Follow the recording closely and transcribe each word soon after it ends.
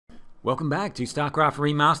Welcome back to StarCraft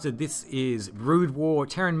Remastered. This is Brood War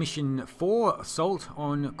Terran Mission 4, Assault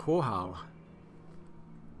on Korhal.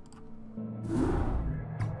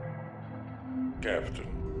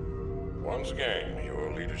 Captain, once again,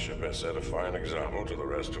 your leadership has set a fine example to the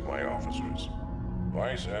rest of my officers.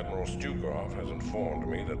 Vice Admiral Stukov has informed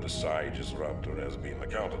me that the Psi disruptor has been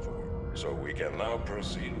accounted for, so we can now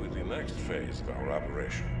proceed with the next phase of our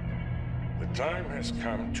operation. The time has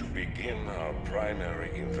come to begin our primary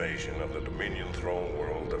invasion of the Dominion throne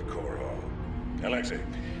world of Korhal. Alexei,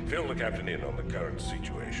 fill the captain in on the current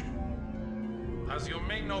situation. As you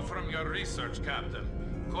may know from your research, Captain,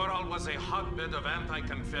 Korhal was a hotbed of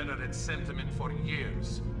anti-Confederate sentiment for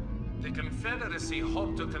years. The Confederacy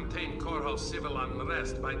hoped to contain Korhal's civil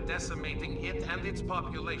unrest by decimating it and its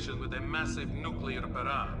population with a massive nuclear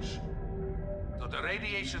barrage. Though the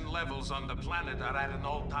radiation levels on the planet are at an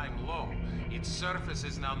all-time low, its surface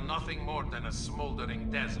is now nothing more than a smoldering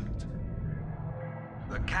desert.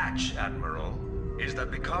 The catch, Admiral, is that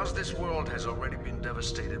because this world has already been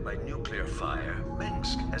devastated by nuclear fire,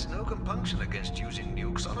 Minsk has no compunction against using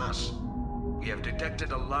nukes on us. We have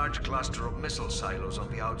detected a large cluster of missile silos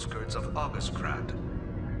on the outskirts of Augustgrad.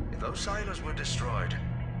 If those silos were destroyed,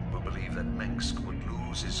 we believe that Minsk would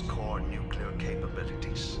lose its core nuclear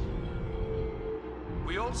capabilities.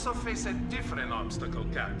 We also face a different obstacle,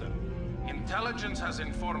 Captain. Intelligence has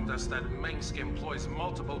informed us that Minsk employs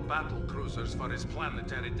multiple battle cruisers for his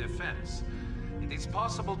planetary defense. It is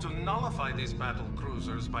possible to nullify these battle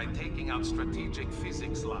cruisers by taking out strategic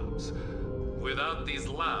physics labs. Without these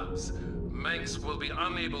labs, Minsk will be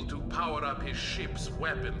unable to power up his ship's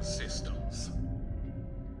weapon systems.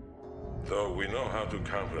 Though we know how to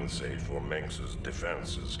compensate for Minsk's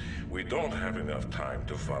defenses, we don't have enough time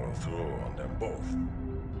to follow through on them both.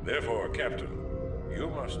 Therefore, Captain, you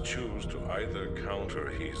must choose to either counter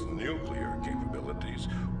his nuclear capabilities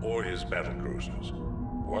or his battlecruisers.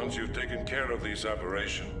 Once you've taken care of this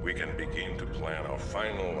operation, we can begin to plan our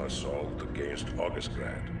final assault against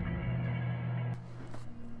Augustgrad.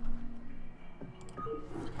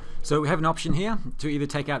 So we have an option here to either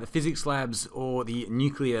take out the physics labs or the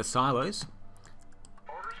nuclear silos.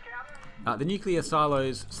 The nuclear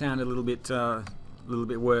silos sound a little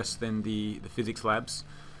bit worse than the physics labs.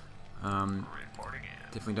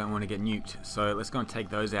 Definitely don't want to get nuked, so let's go and take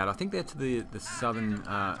those out. I think they're to the southern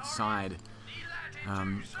side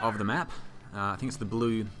of the map. I think it's the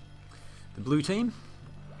blue team.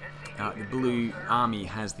 The blue army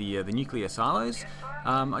has the nuclear silos.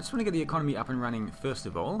 I just want to get the economy up and running first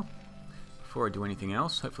of all, before I do anything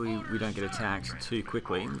else. Hopefully we don't get attacked too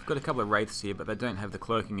quickly. We've got a couple of wraiths here, but they don't have the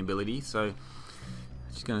cloaking ability, so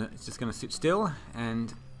it's just gonna sit still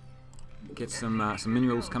and get some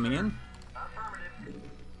minerals coming in.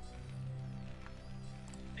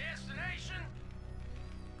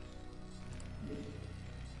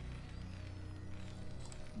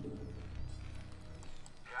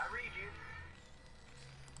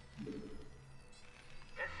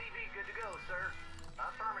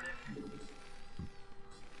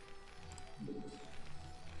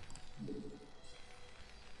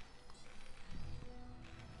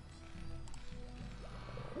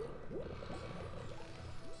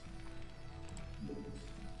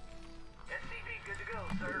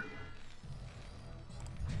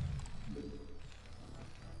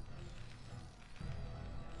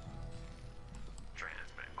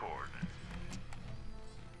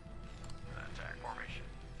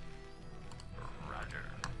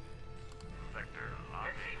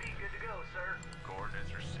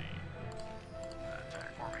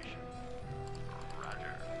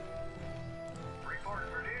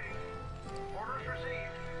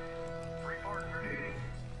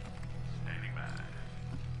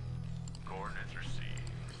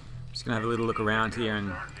 Just gonna have a little look around here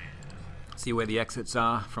and see where the exits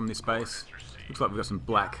are from this base. Looks like we've got some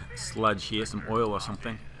black sludge here, some oil or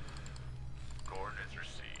something. Coordinates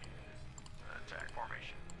received. Attack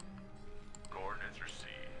formation. Coordinates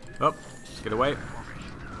received. Oh, just get away.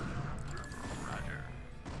 Roger.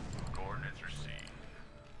 Coordinates received.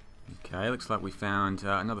 Okay, looks like we found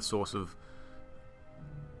another source of...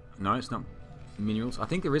 No, it's not minerals. I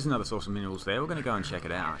think there is another source of minerals there. We're going to go and check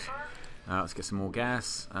it out. Let's get some more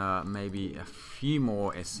gas, maybe a few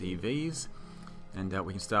more SCVs, and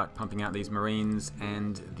we can start pumping out these Marines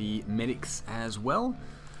and the medics as well.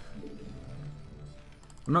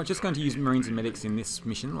 I'm not just going to use Marines and medics in this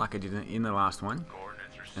mission like I did in the last one.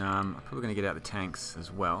 I'm probably going to get out the tanks as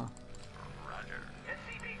well.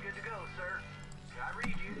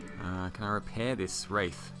 Can I repair this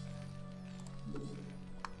Wraith?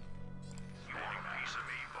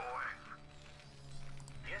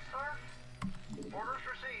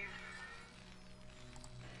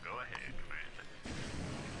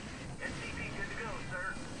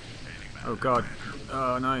 Oh god.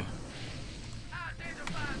 Oh no.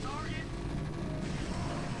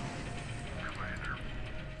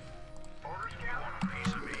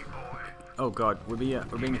 Oh god, we're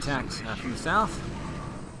being attacked from the south.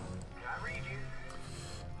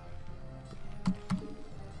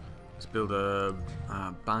 Let's build a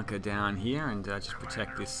bunker down here and just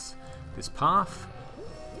protect this path.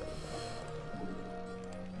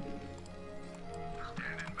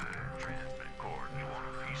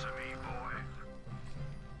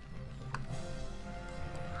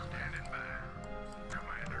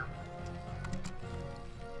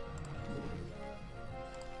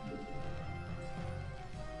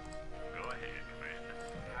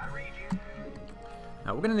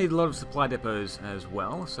 Now we're going to need a lot of supply depots as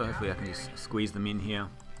well, so hopefully I can just squeeze them in here.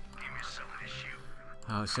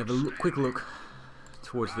 Let's have a quick look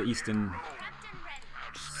towards the eastern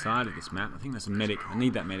side of this map. I think that's a medic. I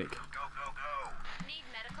need that medic. Need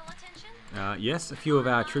medical attention? Yes, a few of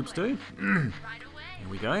our troops do. Here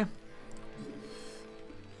we go.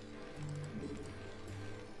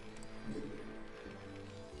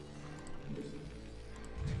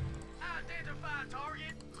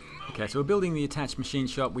 Okay, so we're building the attached machine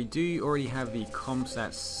shop. We do already have the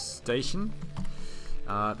ComSat station.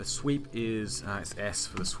 The sweep is it's S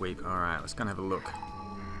for the sweep. All right, let's go and have a look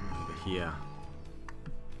over here.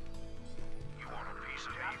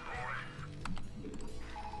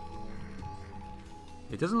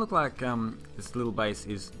 It doesn't look like this little base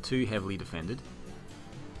is too heavily defended.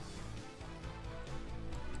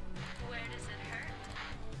 Where does it hurt?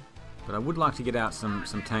 But I would like to get out some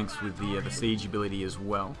tanks with the siege ability as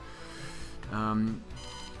well. Let's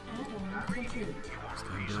go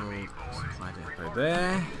and build supply depot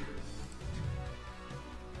there.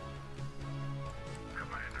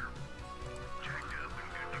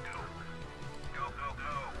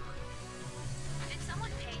 Did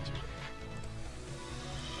someone page me?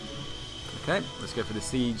 Okay, let's go for the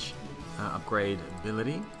siege upgrade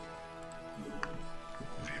ability.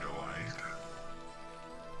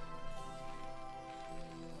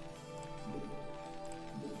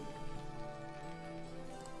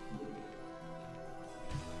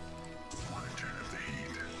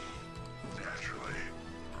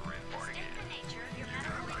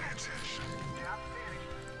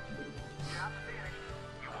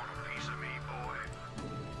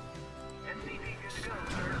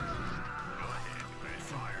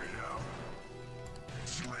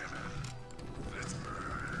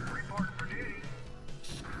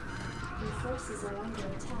 Forces are under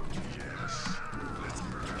attack. Yes, let's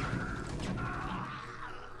murder.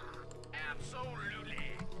 Absolutely.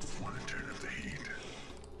 Want to turn up the heat?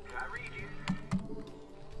 I read you.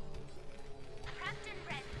 Captain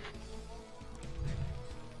Red.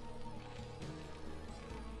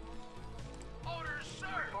 Orders,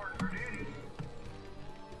 sir. Report for duty.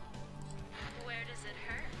 Where does it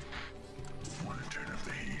hurt? Want to turn up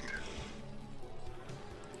the heat?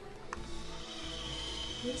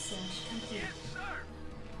 Research complete. Yes, sir.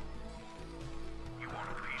 You want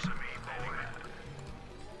a piece of me, boy?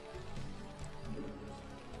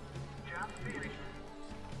 Job finished.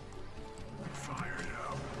 Fire it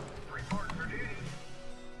up. Report for duty.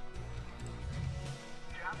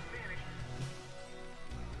 Job finished.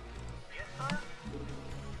 Yes, sir.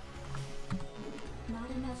 Not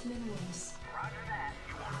enough minerals. Roger that.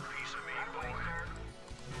 You want a piece of me, Right away, boy? sir.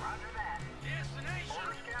 Roger that. Destination.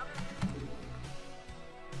 Orders, Captain.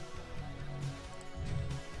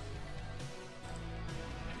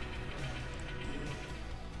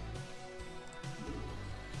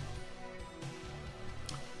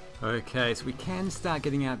 Okay, so we can start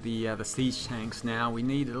getting out the siege tanks now. We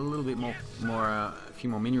need a little bit more, a few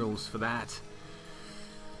more minerals for that.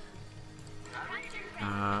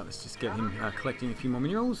 Let's just get him collecting a few more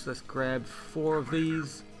minerals. Let's grab 4 of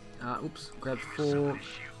these. Oops, grab 4.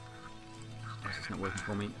 This is not working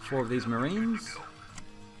for me. 4 of these marines.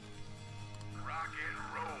 Rock and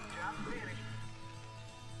roll. Job finished.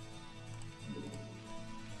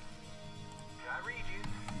 I read you.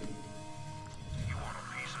 You want a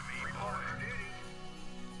piece of me, Report boy? for duty.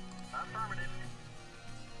 Affirmative.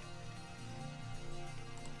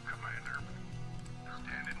 Commander.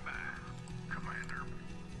 Standing by. Commander.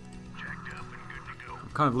 Jacked up and good to go. I'm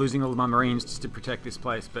kind of losing all of my marines just to protect this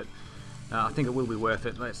place, but I think it will be worth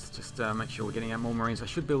it. Let's just make sure we're getting out more marines. I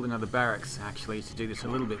should build another barracks actually to do this a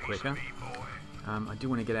little bit quicker. I do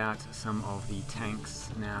want to get out some of the tanks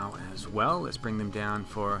now as well. Let's bring them down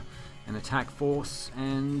for an attack force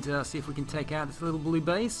and see if we can take out this little blue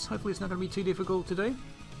base. Hopefully it's not going to be too difficult to do. You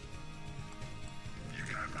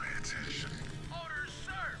got my attention. Orders,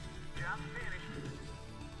 sir. Job finished.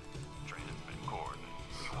 Training's been coordinated.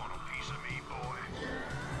 You want a piece of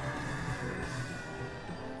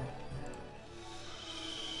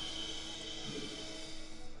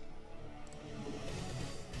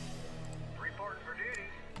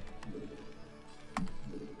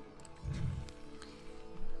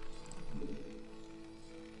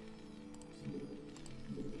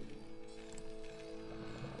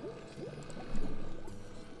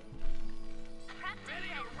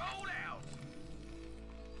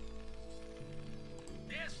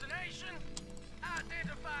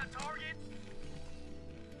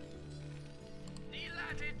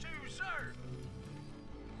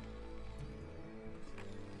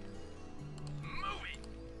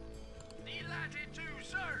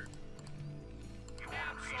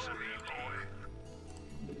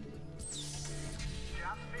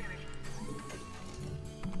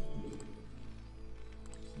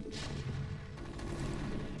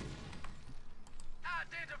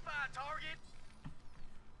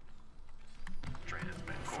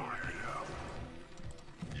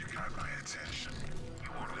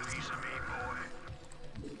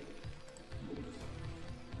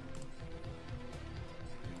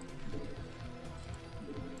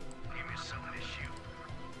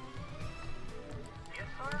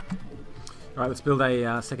Alright, let's build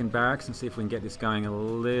a second barracks and see if we can get this going a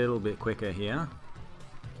little bit quicker here.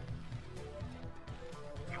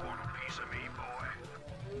 You want a piece of me, boy?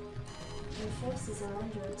 Your forces are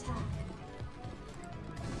under attack.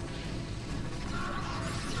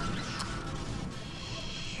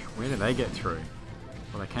 Where did they get through?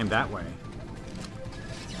 Well, they came that way.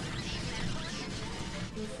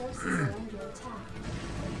 Your forces are under attack.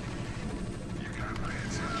 You got my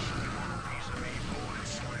attention. You want a piece of me, boy?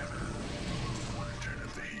 Swim. Want to turn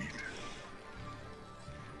up the heat?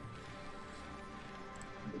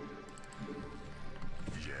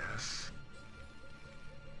 Yes.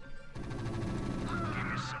 Give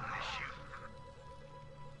me some of this shit.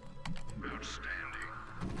 Outstanding.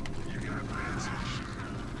 You got my attention.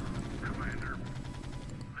 Commander,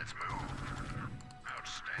 let's move.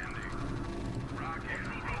 Outstanding. Rocket.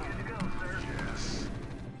 Good to go, sir. Yes.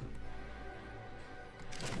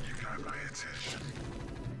 You got my attention.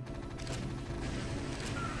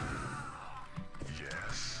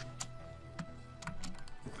 Yes.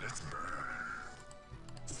 Let's burn.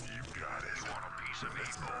 You got it. You want a piece of me,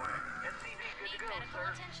 boy? Need medical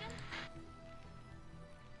attention?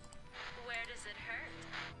 Where does it hurt?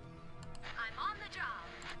 I'm on the job.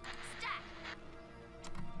 Stat!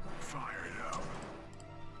 Fire it up.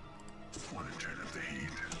 Want to turn up the heat?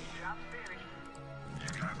 Job finished. You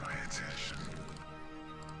got my attention.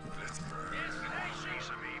 Let's burn. Destination. Piece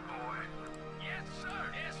of me, boy. Yes, sir.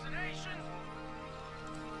 Destination.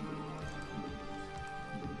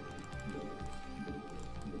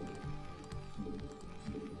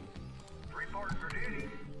 Report for duty.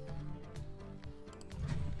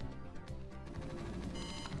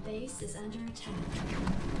 Base is under attack.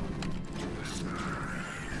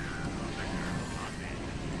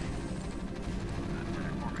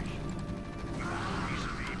 Piece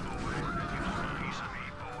of me, boy. Piece of me,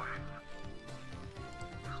 boy.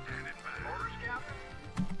 Standing by. Orders, Captain.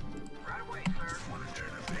 Right away, sir. Want to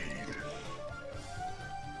turn up the heat?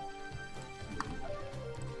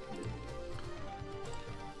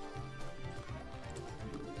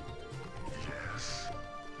 Yes.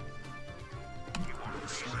 You want a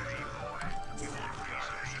piece of me, boy? You want a piece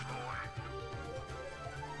of me, boy?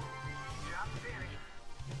 Job finished.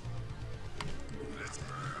 Let's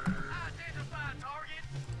burn. Identify target.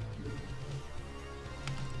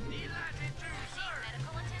 Delighted to, sir.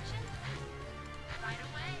 Medical attention? Right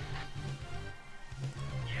away.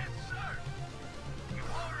 Yes, sir. You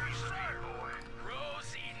want a piece of me, boy?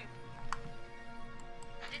 Proceeding.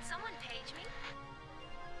 Did someone page me?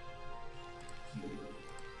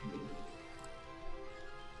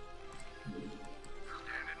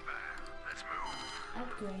 Standing by. Let's move.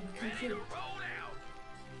 Upgrade Ready complete. to roll out.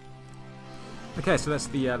 Okay, so that's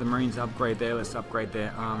the Marines upgrade there. Let's upgrade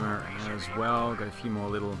their armor as well. Got a few more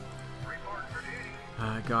little Report for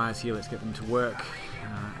duty. guys here. Let's get them to work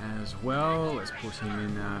as well. Let's put him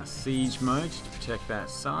in siege mode to protect that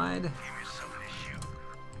side. Give me some of this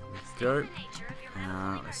shit. Go. The nature of your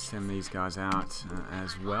medical Let's send these guys out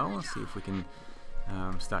as well. Let's see if we can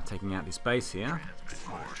start taking out this base here.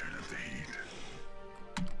 Want to turn up the heat?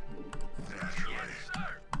 Naturally. Yes, sir.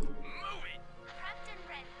 Move it. prepped and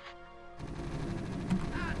ready.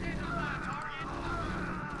 Identify target.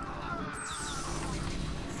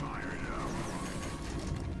 Fire it up.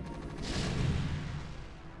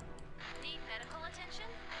 Need medical attention?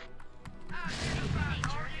 Identify Nature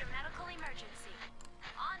of target. your medical emergency.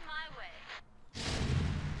 On my way.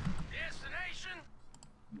 Destination.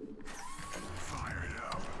 Fire it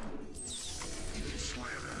up. Slam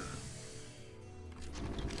it.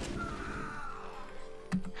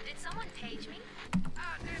 Did someone page me?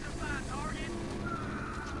 Identify target.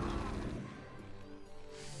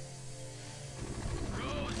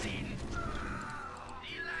 Proceeding.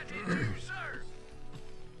 Delighted to, sir.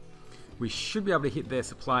 We should be able to hit their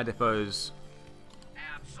supply depots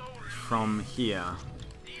Absolutely. from here.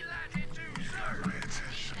 Delighted to, sir. Medical Yes,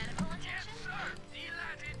 attention? sir.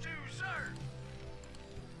 Delighted to, sir.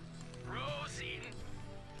 Proceeding.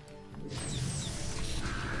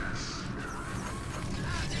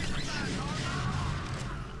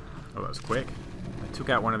 Oh, that was quick. They took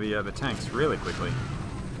out one of the tanks really quickly.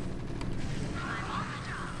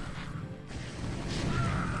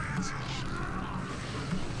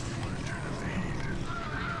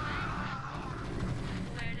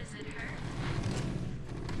 Where does it hurt?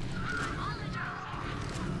 I'm on the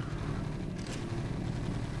job.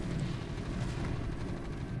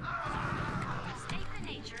 State the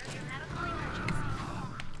nature of your medical emergency.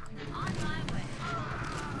 On my way.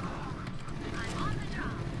 I'm on the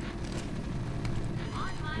job.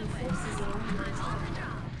 On my Your way. forces are under I'm on attack. the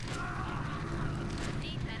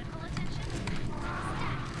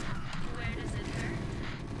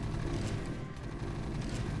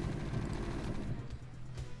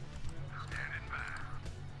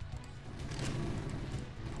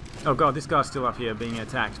Oh god, this guy's still up here being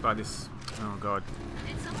attacked by this. Oh god.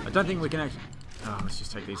 I don't think we can actually. Oh, let's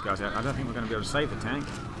just take these guys out. I don't think we're going to be able to save the tank.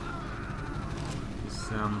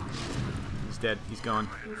 He's dead. He's gone.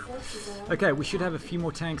 Okay, we should have a few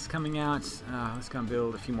more tanks coming out. Let's go and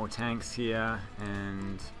build a few more tanks here,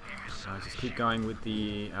 and just keep going with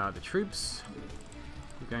the troops.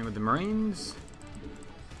 Keep going with the Marines.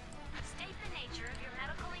 State the nature of your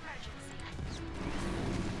medical emergency.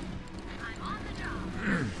 I'm on the job.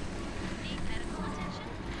 Need medical attention?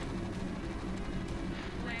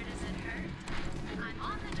 Where does it hurt? I'm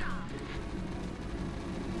on the job.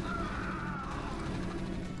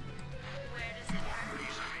 Where does it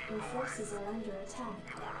hurt? Your forces are under attack.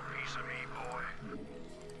 You want a piece of me, boy?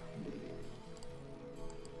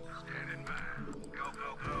 Standing by. Go, go,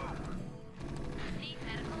 go. Need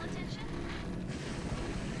medical attention?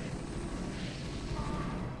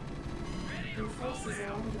 Your forces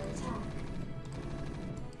are under attack.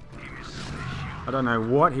 I don't know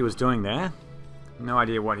what he was doing there. No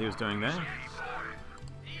idea what he was doing there.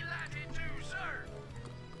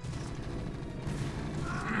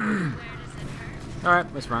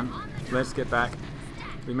 Alright, let's run. Let's get back.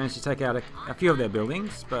 We managed to take out a few of their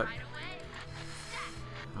buildings, but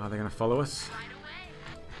are they going to follow us?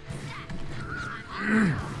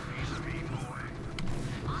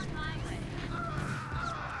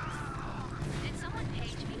 Did someone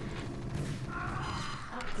page me?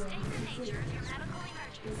 Upgrade State the complete. nature of your medical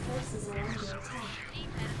Your emergency. forces are under attack. Need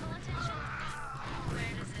medical attention?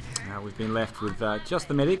 Where does it hurt? We've been left with just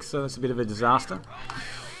the medics, so that's a bit of a disaster.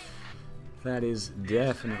 That is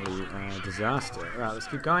definitely a disaster. Right, let's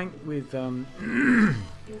keep going with Your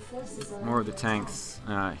forces are more of the under tanks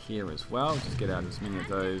here as well. Just get out as many of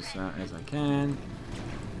those as I can.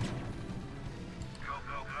 Go,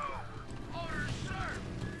 go, go. Orders, sir. attack.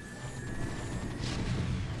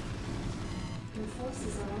 Your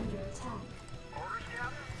forces are under attack. Orders,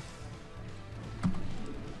 Captain.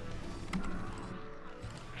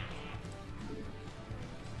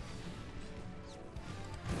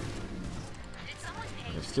 Did someone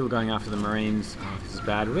page They're still going after the Marines. Oh, this is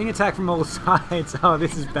bad. We're being attacked from all sides. Oh,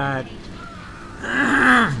 this is bad.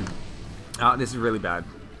 Oh, this is really bad.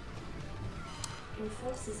 Your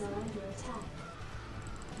forces are under attack.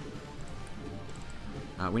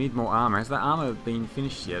 We need more armor. Has that armor been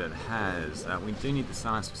finished yet? It has. We do need the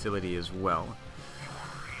science facility as well.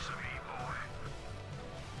 Piece of me, boy.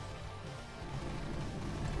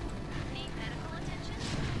 Need medical attention?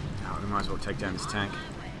 Oh, we might as well take down this tank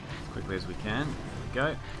as quickly as we can. There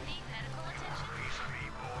we go. Need medical attention? Piece of me,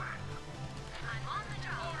 boy. I'm on the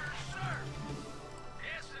job. Orders, sir.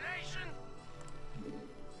 Destination.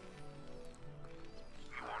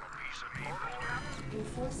 You want a piece of me, boy? Your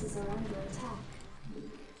forces are under attack.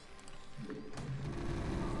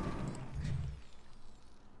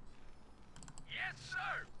 Yes,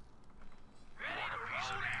 sir. Ready to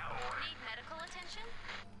roll out. Need medical attention?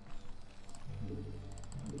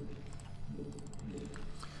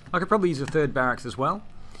 I could probably use a third barracks as well.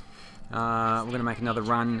 We're going to make another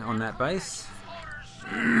run on that base.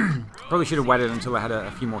 Probably should have waited until I had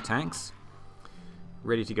a few more tanks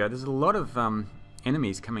ready to go. There's a lot of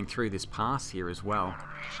enemies coming through this pass here as well.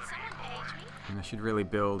 Did someone page me? And I should really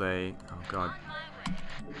build a... Oh god. On my way.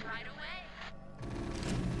 Right away.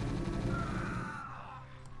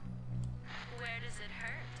 Where does it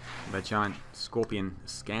hurt? That giant scorpion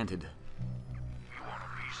scanted. You want a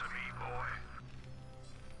piece of me, boy?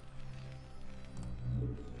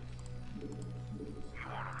 You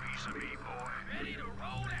want a piece of me, boy? Ready to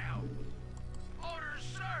roll out. Orders,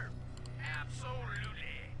 sir.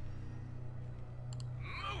 Absolutely.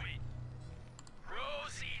 Move it.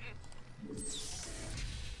 Proceeding.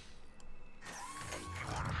 You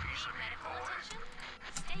want a piece of me, Medical boy? attention?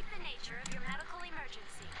 State the nature of your medical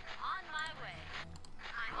emergency. On my way.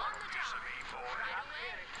 I'm on the Piece job. of me, boy. Right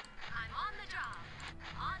away. I'm on the job.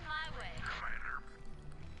 On my way. Commander.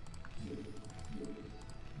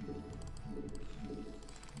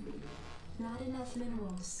 Not enough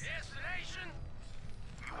minerals. Destination.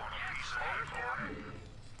 You want a piece of me,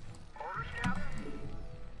 boy? Orders,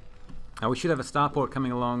 Captain. We should have a starport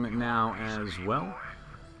coming along now as well.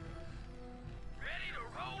 Ready to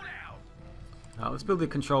roll out. Let's build the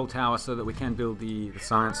control tower so that we can build the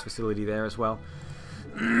science facility there as well.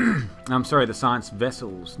 I'm sorry, the science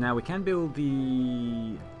vessels. Now we can build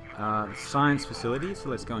the science facility, so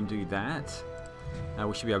let's go and do that.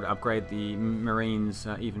 We should be able to upgrade the Marines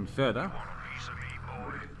even further. Want a piece of me,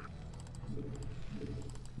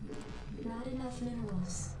 boy? Not enough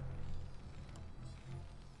minerals.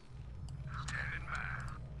 Standing by.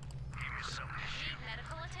 Give me something to shoot. Need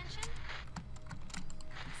medical attention?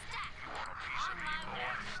 Stack. Want a piece On of me, my boy? way.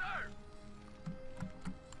 Yes, sir.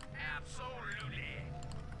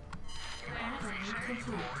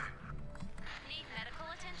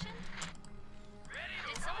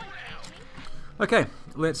 Okay,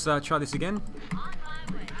 let's try this again. On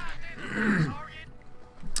my way.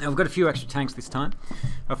 Now, we've got a few extra tanks this time.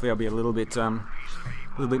 Hopefully I'll be a little bit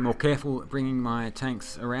more careful bringing my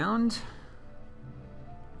tanks around.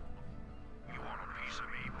 You want a piece of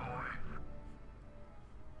me, boy?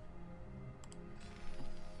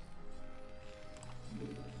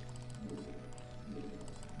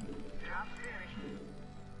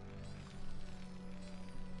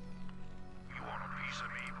 You want a piece of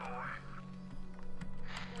me, boy?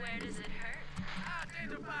 Where does it hurt?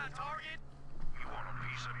 Identify target. You want a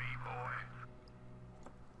piece of me, boy?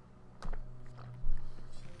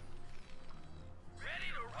 Ready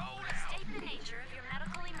to roll out. State the nature of your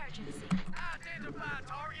medical emergency. Identify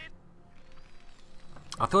target.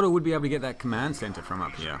 I thought I would be able to get that command center from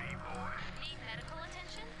up here. Need medical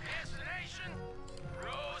attention? Destination.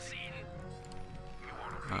 Proceeding. You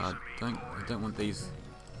want a piece of me, I don't want these.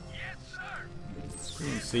 Yes, sir. Put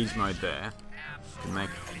in siege mode there. Can make.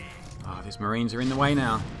 Oh, these Marines are in the way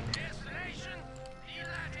now. Destination.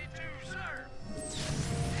 Latitude, sir.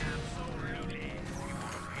 Absolutely. You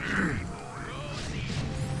want a piece of me, boy?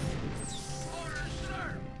 Proceeding. Orders,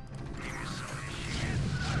 sir. Give me some of this shit. Yes,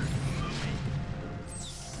 sir. Moving.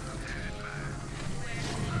 I'm headed back.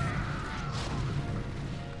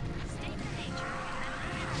 State the nature of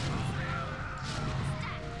your medical emergency.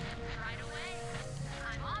 Stack. Right away.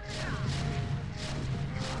 I'm on the job.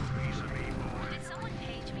 Piece of me, boy. Did someone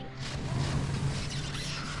page me?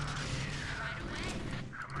 Right away.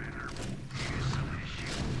 Commander, give me some of this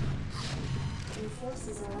shit. Your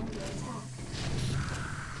forces are under attack.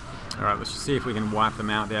 Alright, let's just see if we can wipe them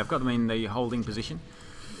out there. I've got them in the holding position.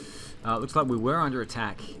 Looks like we were under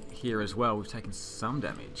attack here as well. We've taken some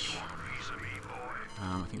damage. Piece of me, boy.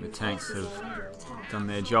 I think the tanks Forces have are under attack. done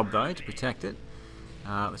their job though to protect it.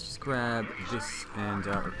 Let's just grab this and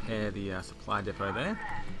repair the supply depot there.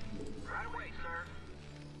 Right away, sir.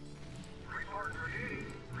 Report for duty.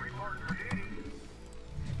 Report for duty.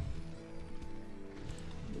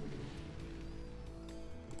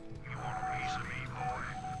 You want a piece of me, boy?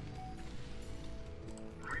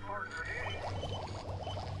 Report for duty.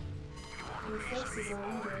 Your forces are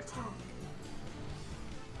under attack.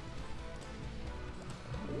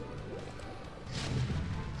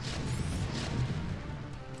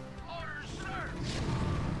 Orders, sir.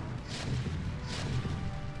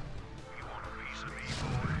 You want a piece of me,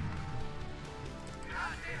 boy?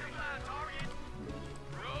 Identify target.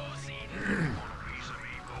 Proceeding. You want a piece of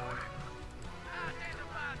me, boy?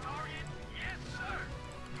 Identify target. Yes, sir.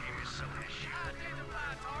 Give me some of this shit. Identify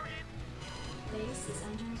target. Base is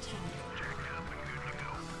under attack. Jacked up and good to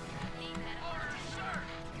go. Need medical Orders, attention? sir.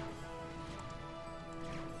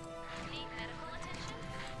 Need medical attention?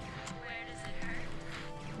 Where does it hurt?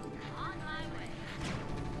 On my way.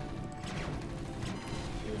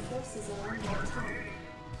 Your forces are under attack.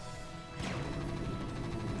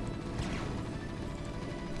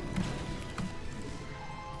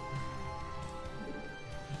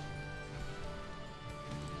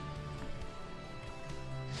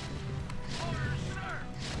 Orders, sir.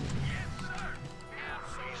 Yes, sir.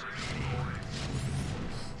 Absolutely, boy.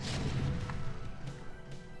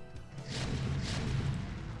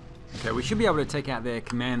 Okay, we should be able to take out their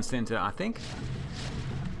command center, I think.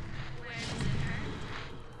 Where does it hurt?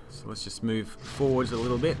 So let's just move forwards a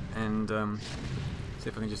little bit and see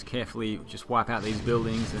if I can just carefully just wipe out these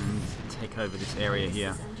buildings and take over this area Base here.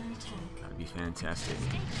 is under attack. That'd be fantastic. State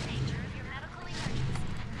the nature of your medical emergency.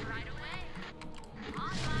 Right away. On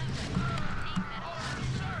my way. Need medical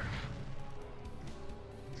attention?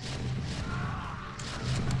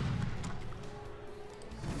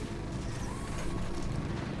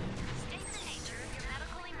 State the nature of your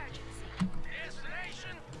medical emergency.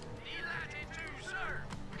 Destination. Latitude, sir.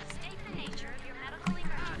 State the nature of your medical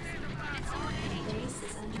emergency. Did someone page me? Base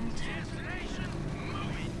is under attack. Destination.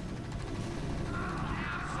 Moving.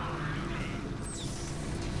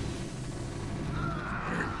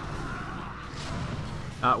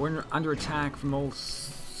 We're under attack from all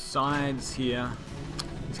sides here.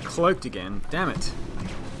 It's cloaked again. Damn it.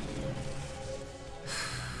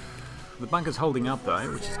 The bunker's holding up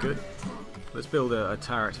though, which is good. Let's build a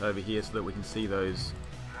turret over here so that we can see those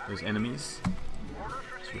enemies.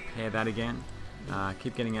 Let's repair that again.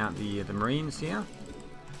 Keep getting out the Marines here.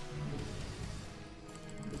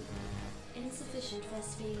 Insufficient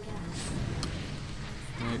Vespene gas.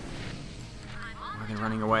 Right. Why are they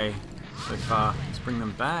running away so far? Let's bring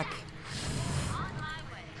them back. On my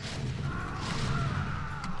way.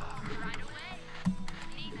 Right away.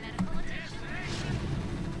 Need medical attention?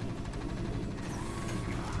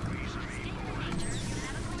 State the nature of your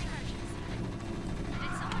medical emergency.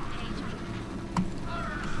 Did someone page me?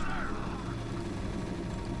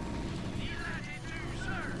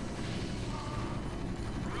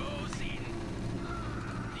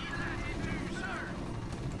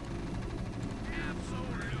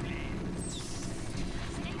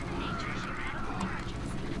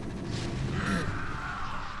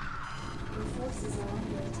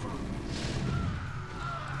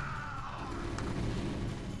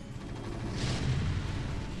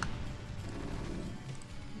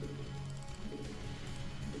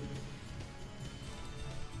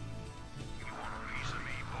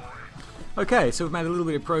 Okay, so we've made a little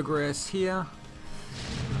bit of progress here.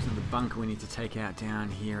 There's another bunker we need to take out down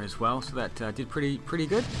here as well. So that did pretty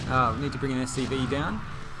good. We need to bring an SCV down.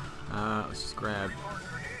 Let's grab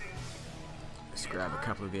a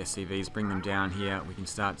couple of the SCVs, bring them down here. We can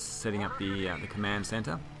start setting up the command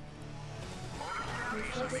center.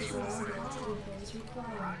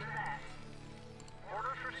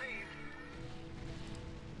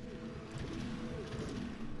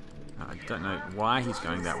 I don't know why he's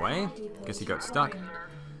going that way. Guess he got stuck.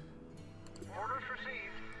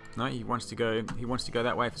 No, he wants to go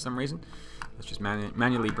that way for some reason. Let's just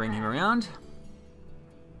manually bring him around.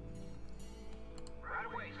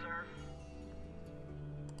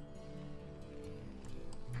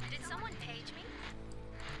 Did someone page me?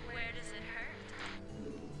 Where does it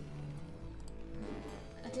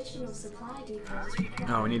hurt? Additional supply depots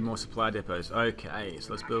required. Oh, we need more supply depots. Okay,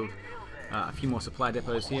 so let's build a few more supply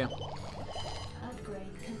depots here. Upgrade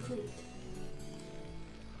complete.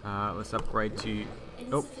 Let's upgrade to...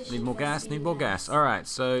 Oh, need more gas, need more gas. Alright,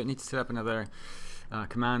 so need to set up another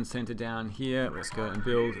command center down here. Let's go and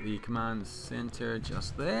build the command center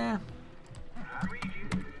just there.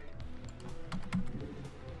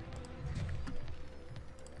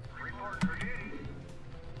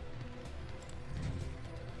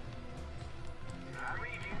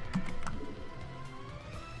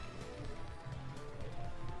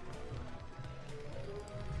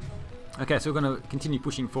 Okay, so we're going to continue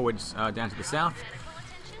pushing forwards down to the south.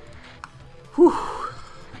 Whew.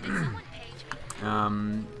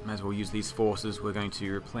 May as well use these forces. We're going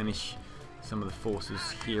to replenish some of the forces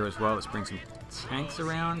here as well. Let's bring some tanks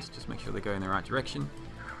around. Just make sure they go in the right direction.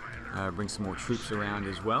 Bring some more troops around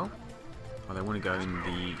as well. Oh, they want to go in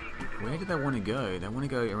the... Where do they want to go? They want to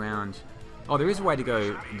go around... Oh, there is a way to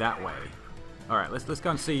go that way. Alright, let's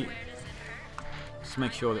go and see. Just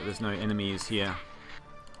make sure that there's no enemies here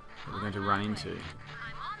that we're going to run into.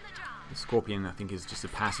 The Scorpion, I think, is just a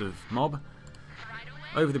passive mob.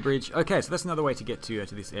 Over the bridge. Okay, so that's another way to get to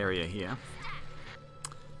this area here.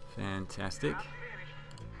 Fantastic.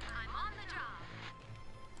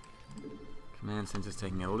 Command center's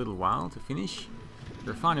taking a little while to finish.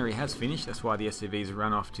 The refinery has finished, that's why the SCVs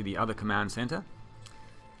run off to the other command center.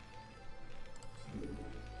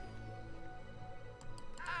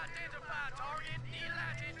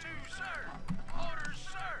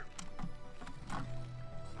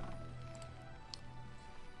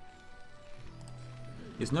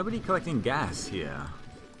 Is nobody collecting gas here?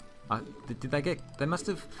 Did they get... They must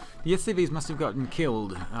have... The SCVs must have gotten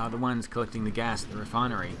killed, the ones collecting the gas at the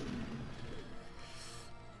refinery.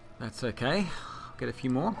 That's okay. I'll get a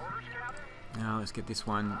few more. Now let's get this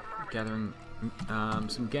one gathering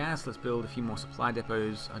some gas. Let's build a few more supply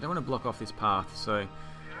depots. I don't want to block off this path, so...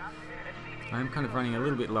 I'm kind of running a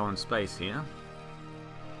little bit low on space here.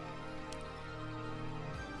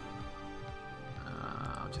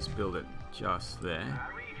 I'll just build it just there.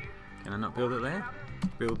 Can I not build it there?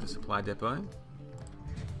 Build the supply depot. Here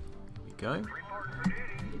we go.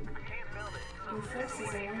 Your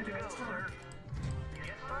forces are under attack.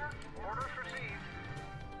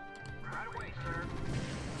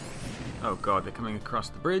 Oh god, they're coming across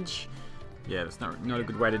the bridge. Yeah, that's not a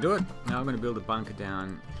good way to do it. Now I'm going to build a bunker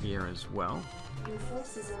down here as well. Your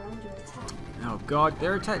forces are under attack. Oh god,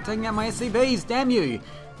 they're taking out my SCVs, damn you!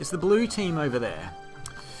 It's the blue team over there.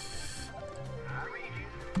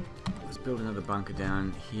 Let's build another bunker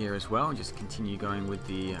down here as well. Just continue going with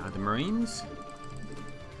the Marines.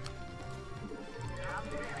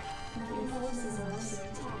 Your forces are under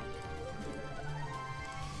attack.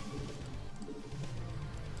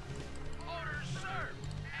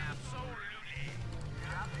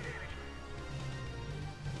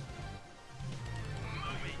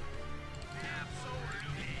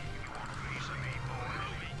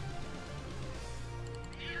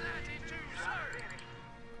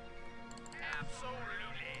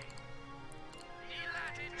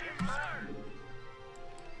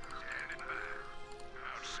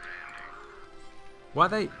 Why are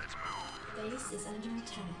they... Base is under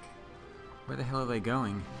attack. Where the hell are they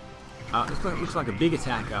going? This looks like a big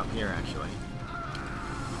attack up here, actually.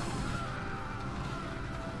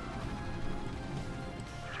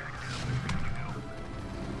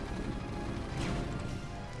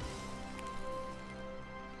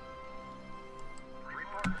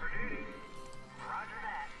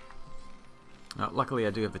 Luckily I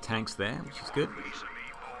do have the tanks there, which is good.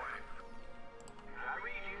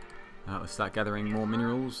 Let's start gathering more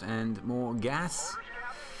minerals and more gas.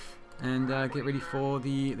 And get ready for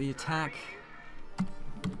the attack. Do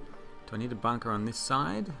I need a bunker on this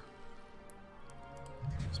side?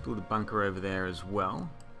 Let's build a bunker over there as well.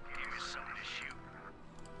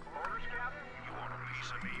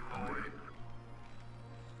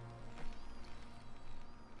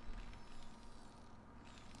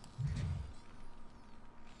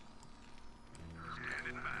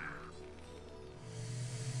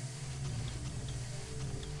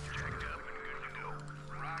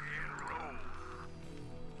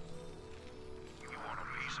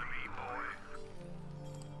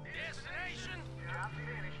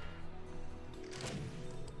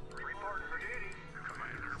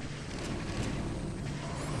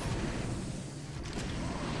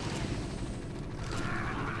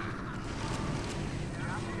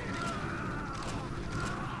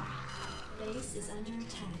 under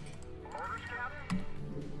attack. Orders, Captain.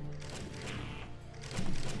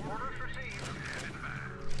 Orders received.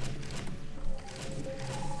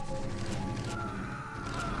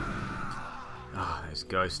 Ah, those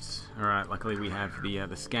ghosts. Alright, luckily we have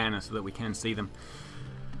the scanner so that we can see them.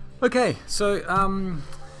 Okay, so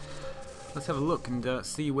let's have a look and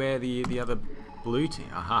see where the other blue team.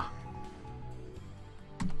 Aha.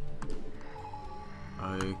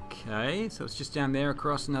 Okay, so it's just down there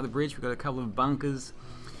across another bridge. We've got a couple of bunkers,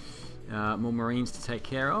 more Marines to take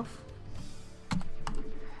care of.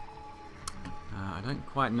 I don't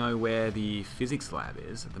quite know where the physics lab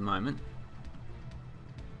is at the moment.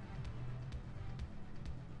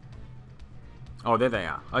 Oh, there they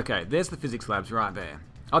are. Okay, there's the physics labs right there.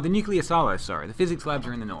 Oh, the nuclear silos, sorry. The physics labs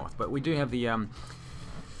are in the north, but we do have the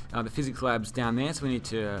physics labs down there, so we need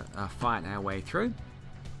to fight our way through.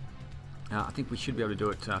 I think we should be able to do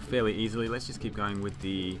it fairly easily. Let's just keep going with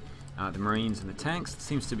the Marines and the tanks. It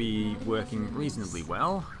seems to be working reasonably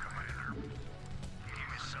well.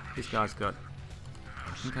 This guy's got...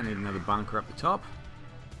 I think I need another bunker up the top.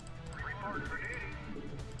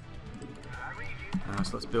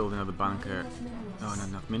 So let's build another bunker. Oh, not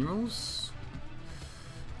enough minerals.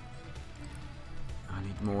 I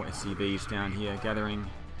need more SCVs down here gathering.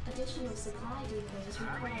 Additional supply depots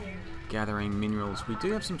required. Gathering minerals. We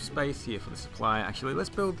do have some space here for the supply. Actually, let's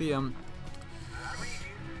build the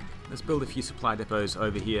let's build a few supply depots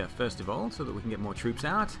over here first of all, so that we can get more troops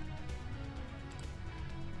out.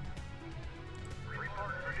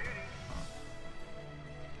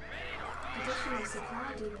 Additional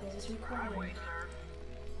supply depots required.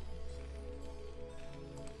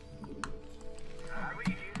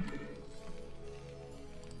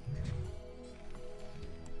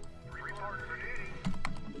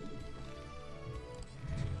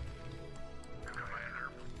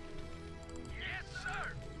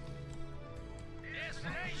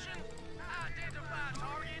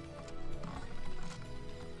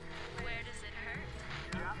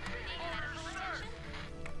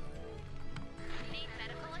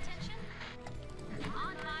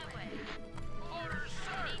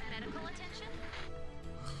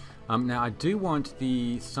 Now I do want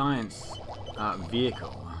the science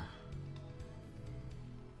vehicle.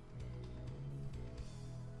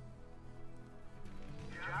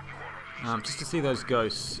 Just to see those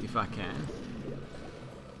ghosts if I can.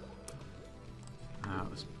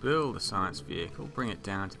 Let's build a science vehicle, bring it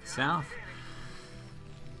down to the south.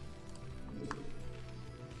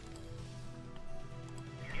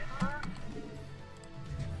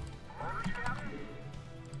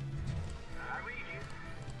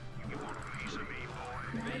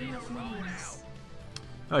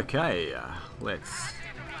 Okay, let's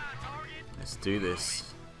do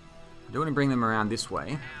this. I don't want to bring them around this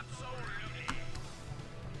way.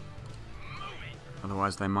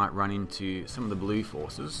 Otherwise they might run into some of the blue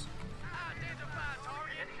forces.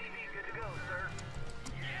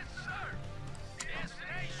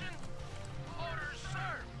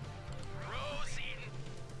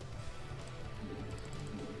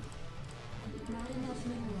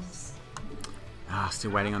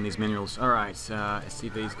 Still waiting on these minerals. Alright,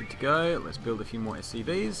 SCV's good to go. Let's build a few more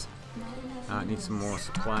SCVs. Need some more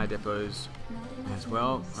supply depots as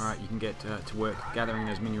well. Alright, you can get to work gathering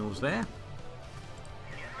those minerals there.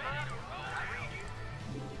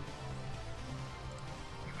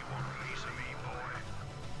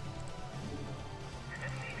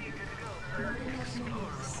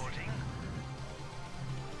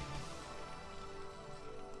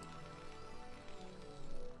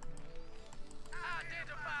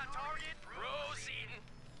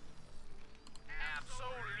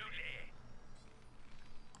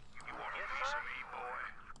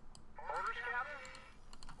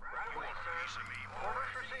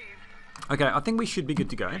 Okay, I think we should be good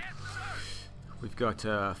to go. We've got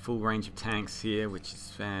a full range of tanks here, which is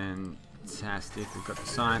fantastic. We've got the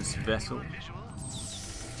science vessel.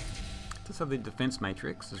 Let's have the defense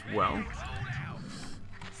matrix as well.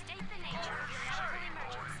 State the nature of your medical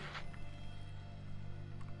emergency.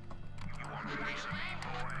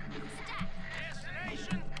 Stat.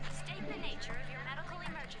 State the nature of your medical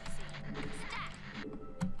emergency. Stat.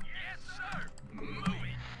 Yes, sir.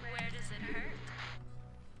 Where does it hurt?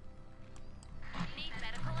 Need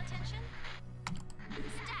medical attention?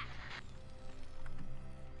 Stat.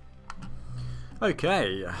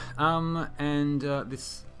 Okay,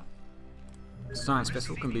 this science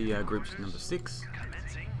vessel can be grouped number 6.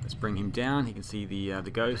 Let's bring him down. He can see the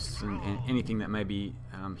ghosts and anything that may be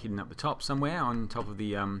hidden up the top somewhere on top of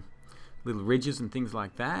the little ridges and things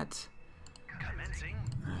like that.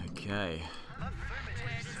 Okay. Where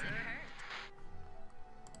does it hurt?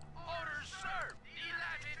 Orders, sir.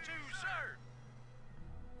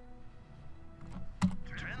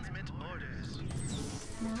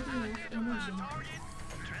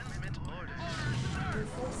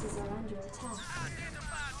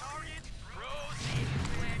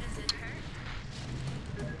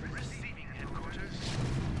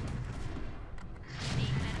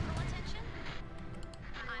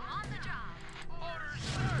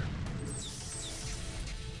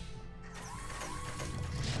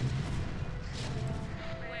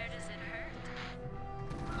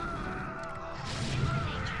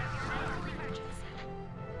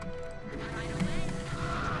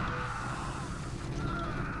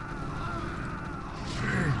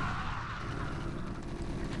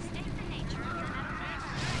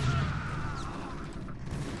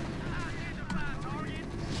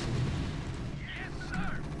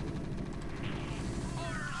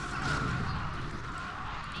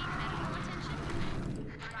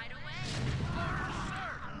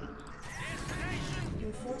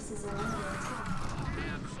 forces are under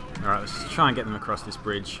attack. Alright, let's just try and get them across this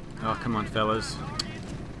bridge. Oh, come on, fellas.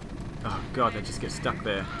 Oh, God, they just get stuck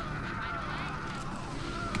there.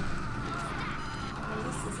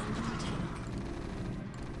 Base is under attack.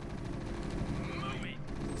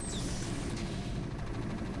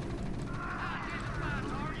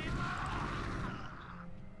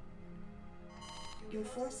 Your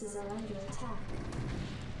forces are under attack.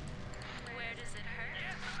 Where does it hurt?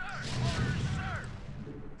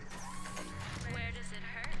 Where does it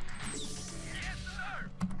hurt?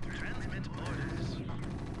 Transmit orders.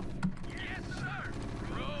 Yes, sir.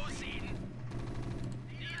 Proceeding.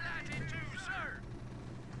 Delighted to, sir.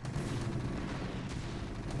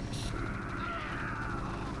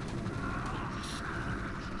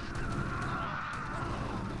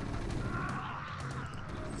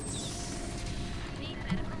 Need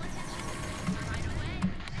medical attention. Right away.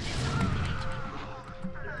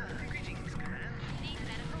 Greetings, Command. Need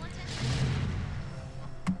medical attention.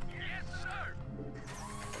 Yes, sir.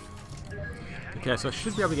 Okay, so I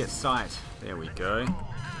should be able to get sight. There we go. Base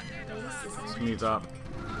is Let's under move up.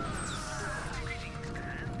 Greetings,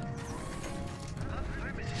 Command.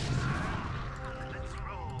 Affirmative, sir. Let's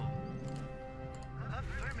roll.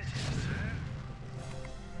 Affirmative, sir.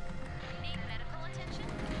 Need medical attention.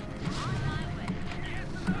 On my way. Yes,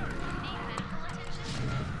 sir. Need medical attention.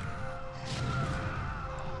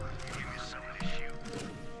 Give me something to shoot.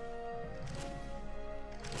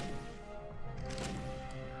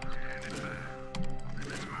 Standing by.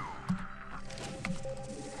 Let's move.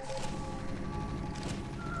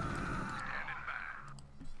 Standing by.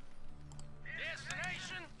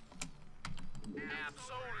 Destination?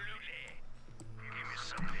 Absolutely. Give me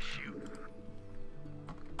something to shoot.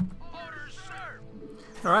 Orders, sir.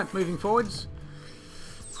 Alright, moving forwards.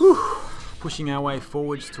 Whew. Pushing our way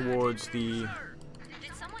forwards towards the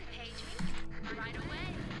Did someone page me? Right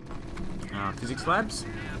away. physics labs.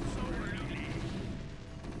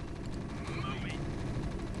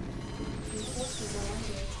 Your forces are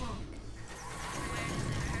under attack.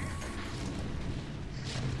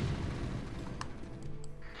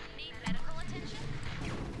 Need medical attention.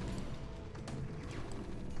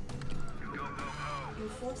 Go, go, go. Your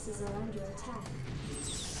forces are under attack.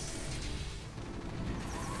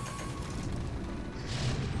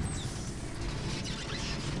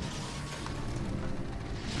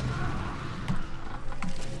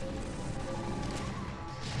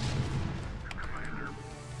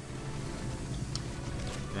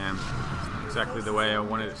 Damn, not exactly the way I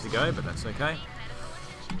wanted it to go, but that's okay.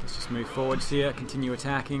 Let's just move forwards here, continue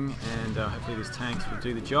attacking, and hopefully these tanks will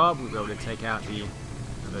do the job. We'll be able to take out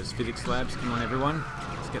those physics labs. Come on, everyone.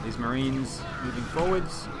 Let's get these Marines moving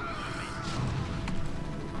forwards.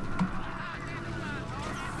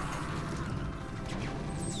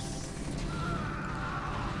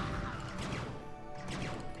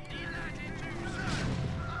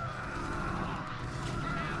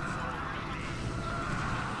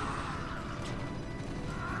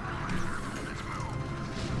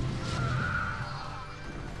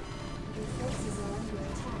 Your forces are under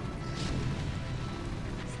attack.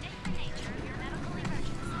 State the nature of your medical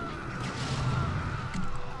emergency.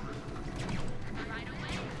 Right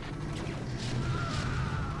away.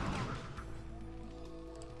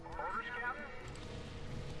 Orders, Captain.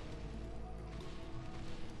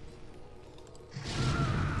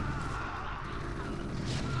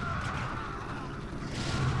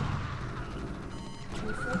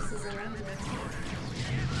 Your forces are under attack.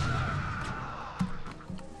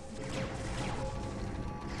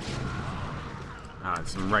 Ah,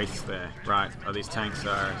 there's some wraiths there. Right. Oh, these tanks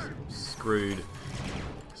are screwed.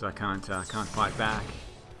 So I can't fight back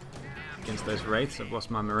against those wraiths. I've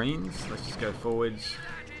lost my Marines. Let's just go forwards.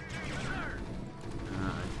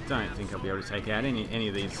 I don't think I'll be able to take out any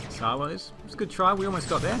of these silos. It's a good try. We almost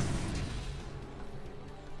got there.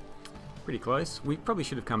 Pretty close. We probably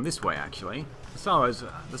should have come this way, actually. The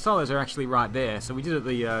silos are actually right there. So we did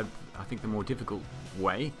it I think the more difficult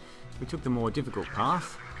way. We took the more difficult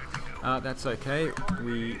path. That's okay.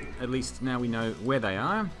 At least now we know where they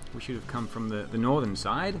are. We should have come from the northern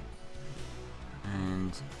side.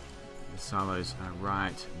 And the silos are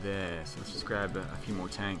right there. So let's just grab a few more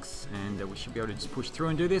tanks, and we should be able to just push through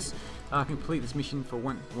and do this. Complete this mission for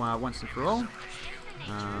once and for all.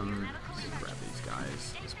 Let's grab these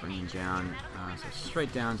guys. Let's bring them down. So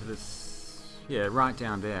straight down to this. Yeah, right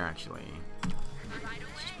down there actually. Let's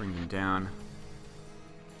just bring them down.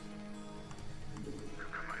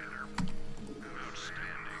 Commander.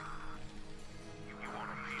 Outstanding. You want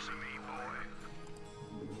a piece of me, boy?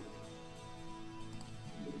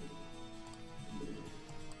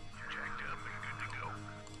 Jacked up and good to go.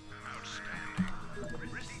 Outstanding.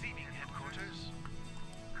 Receive.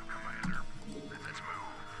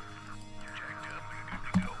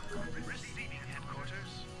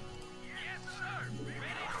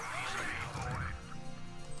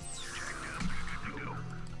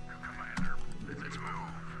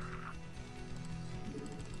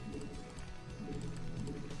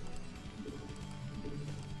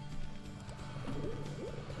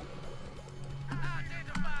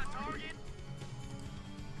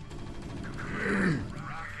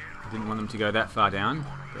 them to go that far down,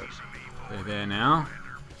 but they're there now.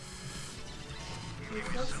 Your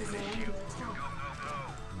forces are under attack.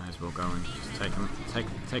 Might as well go and just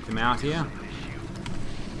take them out here.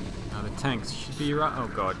 The tanks should be right. Oh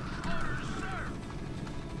god.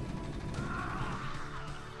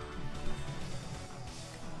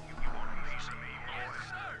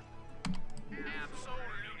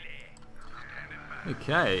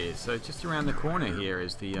 Okay, so just around the corner here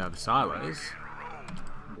is the silos.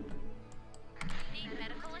 Need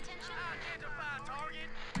medical attention?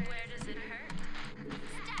 Where does it hurt?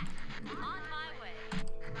 Stat! On my way.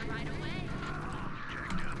 Right away.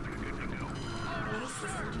 Base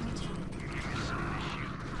is under attack.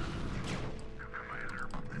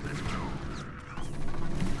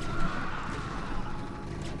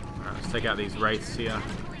 Alright, let's take out these wraiths here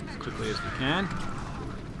as quickly as we can. Can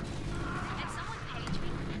someone page me?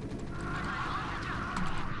 I'm on the job.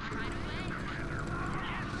 Right away.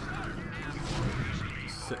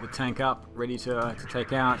 Set the tank up, ready to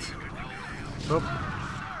take out. Oop,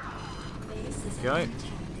 Base is go. under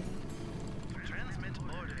attack.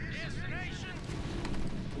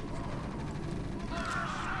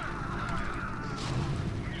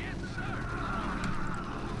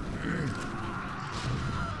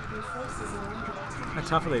 Your forces are under attack. How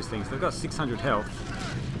tough are these things? They've got 600 health.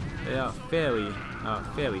 They are fairly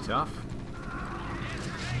tough.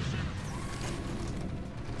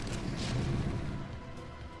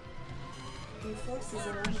 Your forces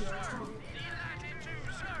are under attack.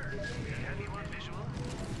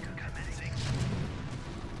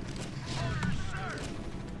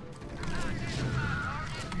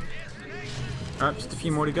 Alright, just a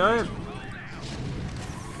few more to go. Get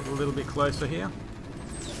a little bit closer here.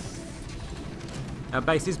 Our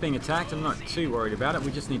base is being attacked. I'm not too worried about it.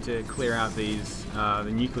 We just need to clear out these the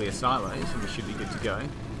nuclear silos, and we should be good to go.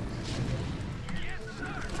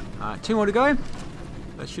 2 more to go.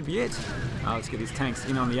 That should be it. Let's get these tanks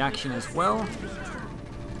in on the action as well.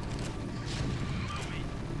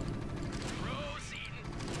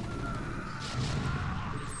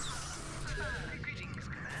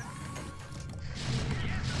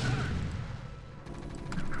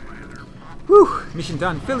 Whew, mission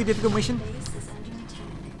done. Fairly difficult mission. Base is under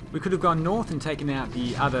attack. We could have gone north and taken out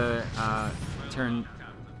the other Terran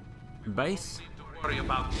base. Worry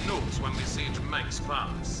about nukes when we siege Mengsk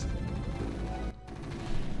Palace.